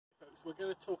So we're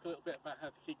going to talk a little bit about how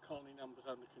to keep colony numbers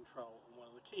under control, and one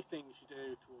of the key things you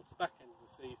do towards the back end of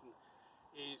the season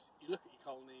is you look at your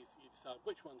colonies, you decide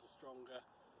which ones are stronger,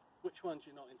 which ones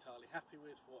you're not entirely happy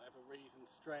with for whatever reason,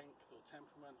 strength or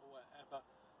temperament or whatever,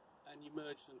 and you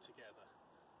merge them together.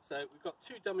 So we've got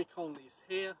two dummy colonies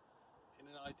here. In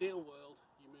an ideal world,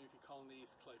 you move your colonies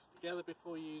close together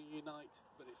before you unite,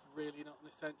 but it's really not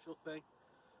an essential thing.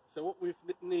 So what we've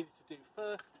needed to do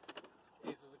first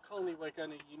is, as a colony we're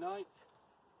going to unite,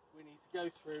 we need to go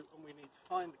through and we need to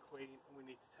find the queen and we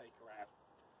need to take her out.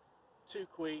 Two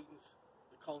queens,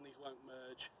 the colonies won't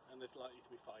merge and there's likely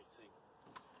to be fighting.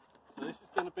 So this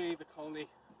is going to be the colony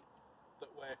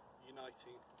that we're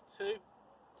uniting to.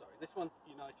 Sorry, this one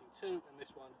uniting to, and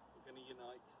this one we're going to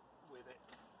unite with it.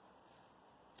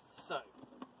 So,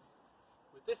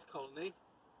 with this colony,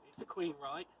 it's a queen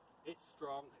right, it's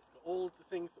strong, it's got all of the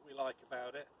things that we like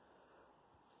about it.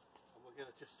 We're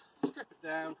going to just strip it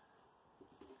down,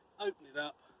 open it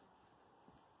up.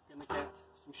 We're going to get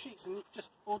some sheets of just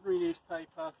ordinary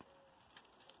newspaper.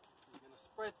 We're going to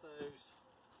spread those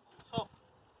on top.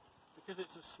 Because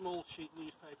it's a small sheet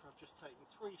newspaper, I've just taken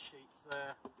 3 sheets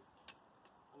there,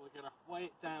 and we're going to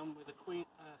weigh it down with a queen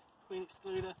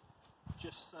excluder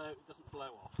just so it doesn't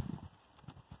blow off.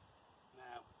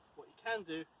 Now, what you can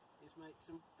do is make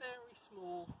some very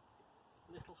small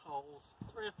little holes,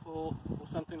 3 or 4 or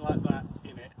something like that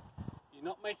in it. You're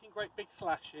not making great big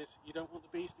slashes, you don't want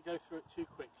the bees to go through it too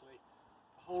quickly.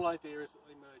 The whole idea is that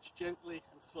they merge gently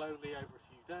and slowly over a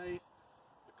few days.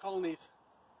 The colonies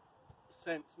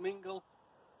scents mingle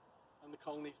and the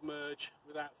colonies merge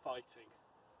without fighting.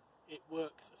 It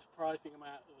works a surprising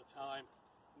amount of the time,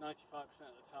 95%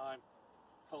 of the time.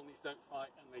 Colonies don't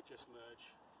fight and they just merge.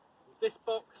 With this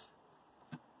box,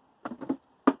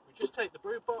 we just take the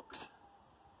brood box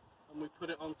and we put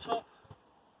it on top,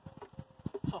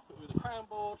 top it with a crown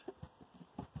board,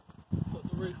 put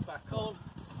the roof back on,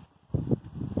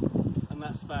 and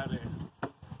that's about it.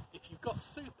 If you've got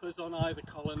supers on either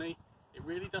colony, it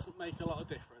really doesn't make a lot of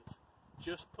difference.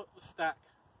 Just put the stack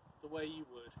the way you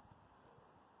would.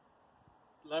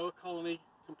 Lower colony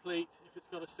complete if it's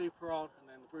got a super on, and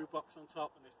then the brood box on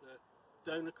top, and if the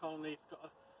donor colony's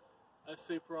got a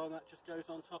super on, that just goes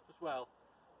on top as well.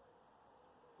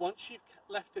 Once you've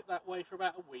left it that way for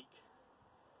about a week,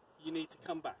 you need to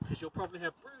come back, because you'll probably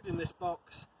have brood in this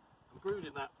box and brood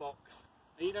in that box,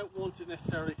 and you don't want it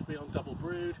necessarily to be on double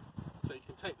brood. So you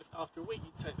can take after a week,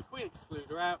 you can take the queen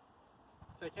excluder out,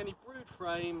 take any brood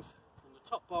frames from the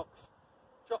top box,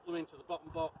 drop them into the bottom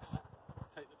box,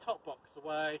 take the top box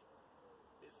away,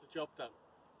 it's the job done.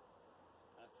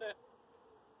 That's it.